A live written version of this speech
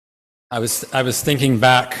I was thinking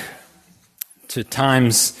back to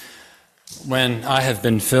times when I have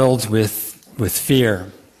been filled with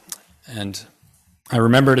fear, and I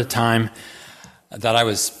remembered a time that I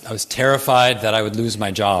was terrified that I would lose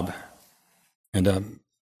my job, and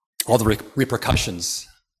all the repercussions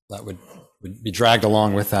that would be dragged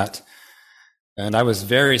along with that. And I was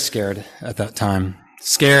very scared at that time,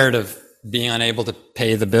 scared of being unable to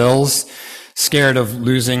pay the bills, scared of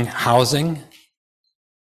losing housing,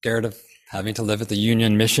 scared of having to live at the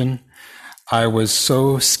Union Mission. I was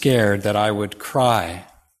so scared that I would cry.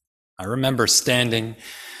 I remember standing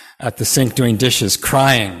at the sink doing dishes,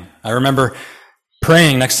 crying. I remember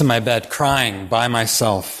praying next to my bed, crying by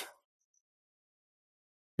myself.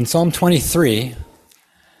 In Psalm 23,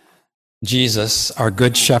 Jesus, our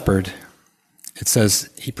good shepherd, it says,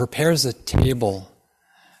 he prepares a table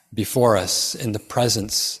before us in the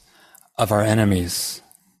presence of our enemies.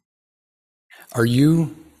 Are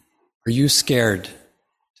you scared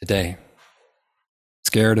today?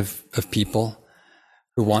 Scared of people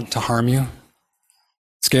who want to harm you?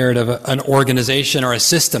 Scared of an organization or a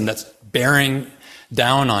system that's bearing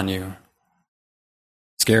down on you?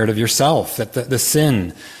 Scared of yourself, that the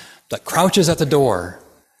sin that crouches at the door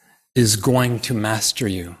is going to master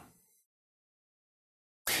you?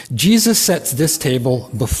 Jesus sets this table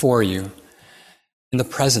before you in the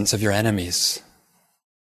presence of your enemies,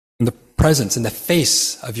 in the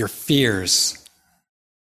face of your fears.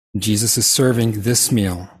 Jesus is serving this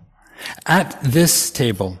meal. At this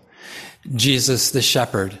table, Jesus the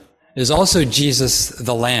shepherd is also Jesus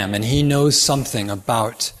the lamb, and he knows something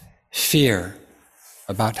about fear,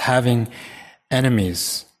 about having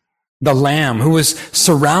enemies. The lamb who was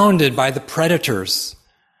surrounded by the predators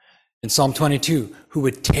in Psalm 22, who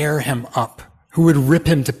would tear him up, who would rip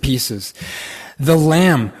him to pieces. The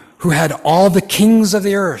lamb who had all the kings of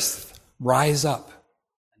the earth rise up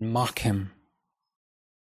and mock him.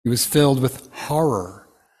 He was filled with horror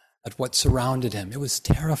at what surrounded him. It was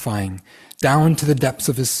terrifying, down to the depths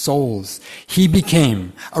of his souls. He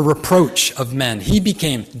became a reproach of men. He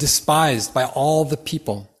became despised by all the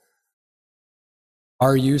people.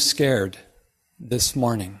 Are you scared this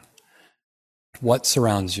morning at what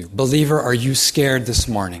surrounds you? Believer, are you scared this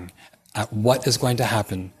morning at what is going to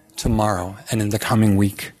happen tomorrow and in the coming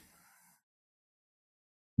week?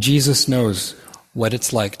 Jesus knows what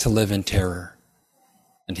it's like to live in terror.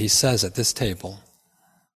 And he says at this table,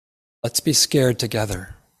 let's be scared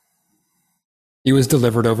together. He was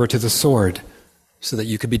delivered over to the sword so that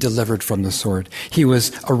you could be delivered from the sword. He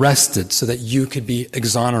was arrested so that you could be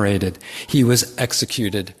exonerated. He was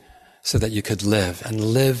executed so that you could live and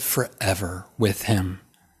live forever with him.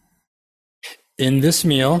 In this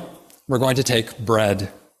meal, we're going to take bread.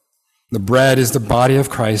 The bread is the body of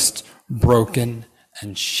Christ broken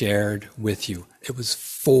and shared with you. It was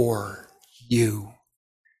for you.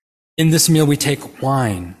 In this meal, we take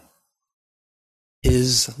wine.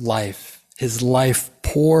 His life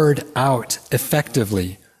poured out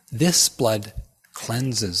effectively. This blood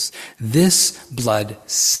cleanses. This blood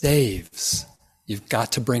saves. You've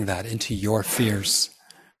got to bring that into your fears.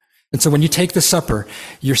 And so when you take the supper,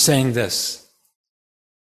 you're saying this: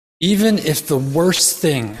 even if the worst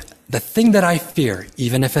thing, the thing that I fear,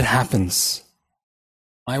 even if it happens,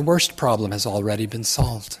 my worst problem has already been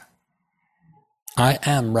solved. I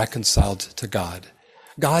am reconciled to God.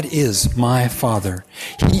 God is my Father.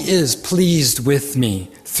 He is pleased with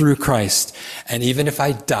me through Christ. And even if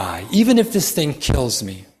I die, even if this thing kills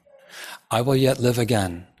me, I will yet live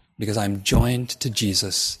again because I'm joined to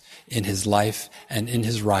Jesus in his life and in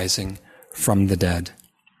his rising from the dead.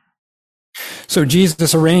 So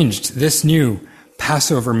Jesus arranged this new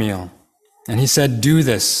Passover meal, and he said, do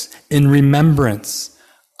this in remembrance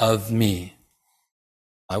of me.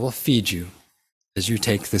 I will feed you as you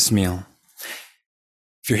take this meal.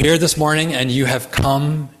 If you're here this morning and you have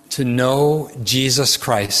come to know Jesus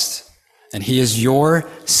Christ and he is your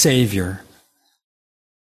Savior,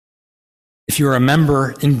 if you are a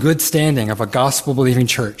member in good standing of a gospel-believing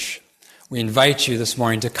church, we invite you this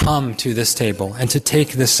morning to come to this table and to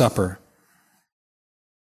take this supper.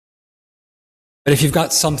 But if you've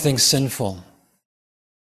got something sinful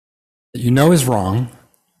that you know is wrong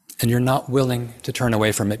and you're not willing to turn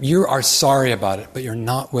away from it, you are sorry about it, but you're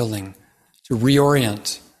not willing to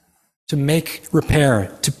reorient, to make repair,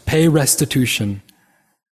 to pay restitution.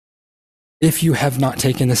 If you have not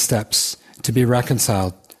taken the steps to be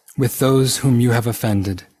reconciled with those whom you have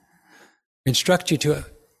offended, I instruct you to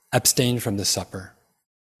abstain from the supper.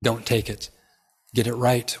 Don't take it. Get it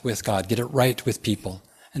right with God. Get it right with people.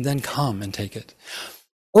 And then come and take it.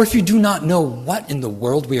 Or if you do not know what in the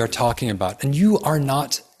world we are talking about, and you are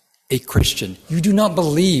not a Christian. You do not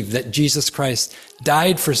believe that Jesus Christ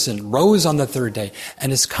died for sin, rose on the third day,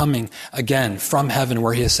 and is coming again from heaven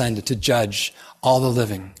where he ascended to judge all the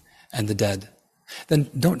living and the dead. Then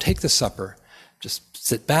don't take the supper. Just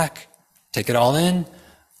sit back, take it all in,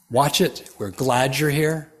 watch it. We're glad you're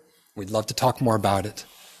here. We'd love to talk more about it.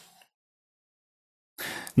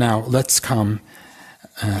 Now, let's come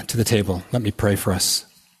to the table. Let me pray for us.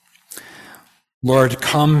 Lord,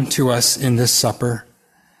 come to us in this supper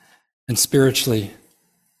and spiritually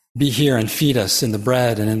be here and feed us in the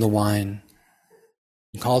bread and in the wine.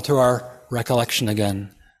 And call to our recollection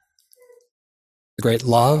again the great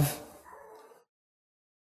love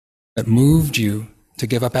that moved you to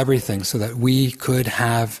give up everything so that we could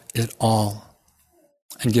have it all,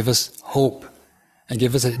 and give us hope and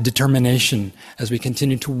give us a determination as we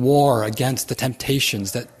continue to war against the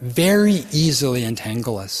temptations that very easily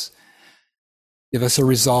entangle us. Give us a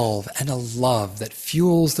resolve and a love that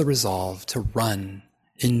fuels the resolve to run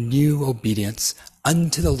in new obedience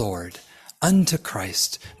unto the Lord, unto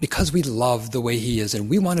Christ, because we love the way he is and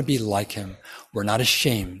we want to be like him. We're not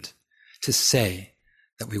ashamed to say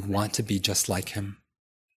that we want to be just like him.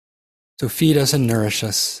 So feed us and nourish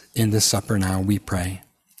us in this supper now, we pray.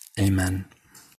 Amen.